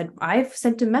she said, I've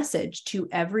sent a message to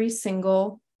every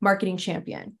single marketing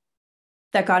champion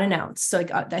that got announced. So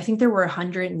I think there were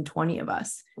 120 of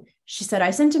us. She said,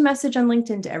 I sent a message on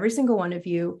LinkedIn to every single one of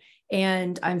you.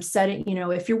 And I'm setting,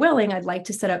 if you're willing, I'd like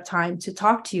to set up time to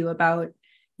talk to you about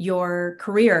your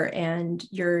career and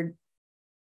your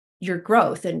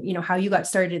growth and, how you got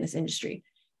started in this industry.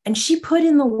 And she put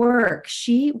in the work.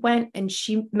 She went and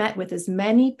she met with as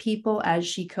many people as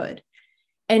she could.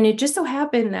 And it just so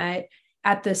happened that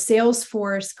at the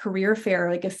Salesforce career fair,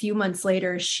 like a few months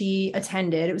later, she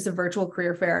attended. It was a virtual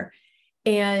career fair.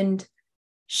 And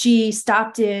she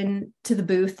stopped in to the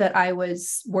booth that I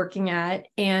was working at,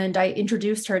 and I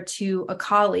introduced her to a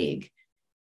colleague.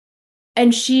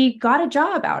 And she got a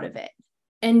job out of it.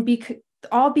 And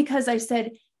all because I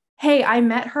said, hey, I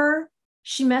met her.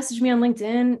 She messaged me on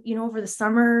LinkedIn, over the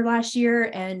summer last year,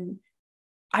 and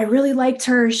I really liked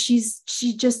her. She's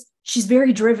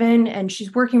very driven and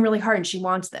she's working really hard and she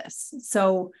wants this.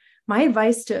 So my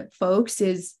advice to folks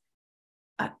is,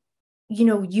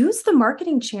 use the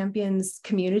marketing champions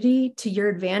community to your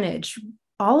advantage.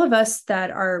 All of us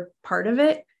that are part of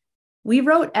it, we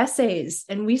wrote essays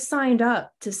and we signed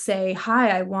up to say, hi,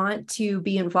 I want to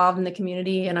be involved in the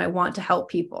community and I want to help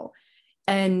people.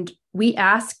 And we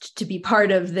asked to be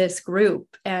part of this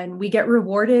group, and we get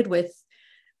rewarded with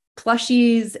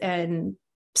plushies and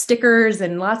stickers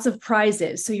and lots of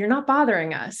prizes. So you're not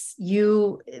bothering us.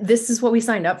 This is what we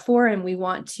signed up for, and we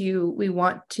want to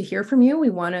hear from you. We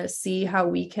want to see how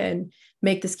we can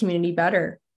make this community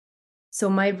better. So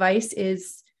my advice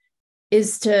is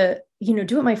to,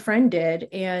 do what my friend did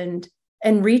and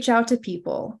reach out to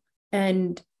people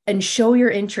and show your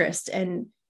interest and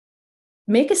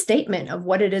make a statement of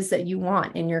what it is that you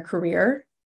want in your career.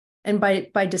 And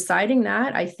by deciding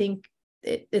that, I think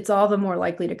it's all the more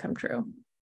likely to come true.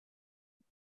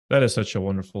 That is such a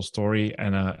wonderful story,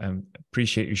 and I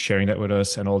appreciate you sharing that with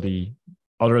us and all the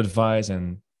other advice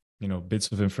and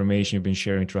bits of information you've been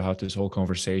sharing throughout this whole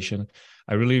conversation.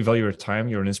 I really value your time.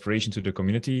 You're an inspiration to the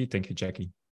community. Thank you,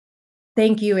 Jackie.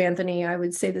 Thank you, Anthony. I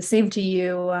would say the same to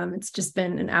you. It's just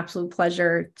been an absolute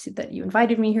pleasure that you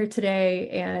invited me here today.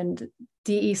 And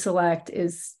DE Select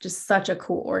is just such a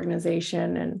cool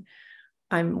organization, and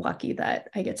I'm lucky that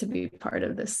I get to be part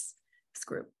of this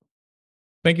group.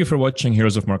 Thank you for watching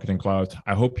Heroes of Marketing Cloud.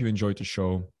 I hope you enjoyed the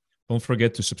show. Don't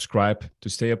forget to subscribe to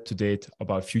stay up to date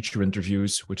about future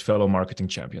interviews with fellow marketing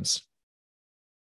champions.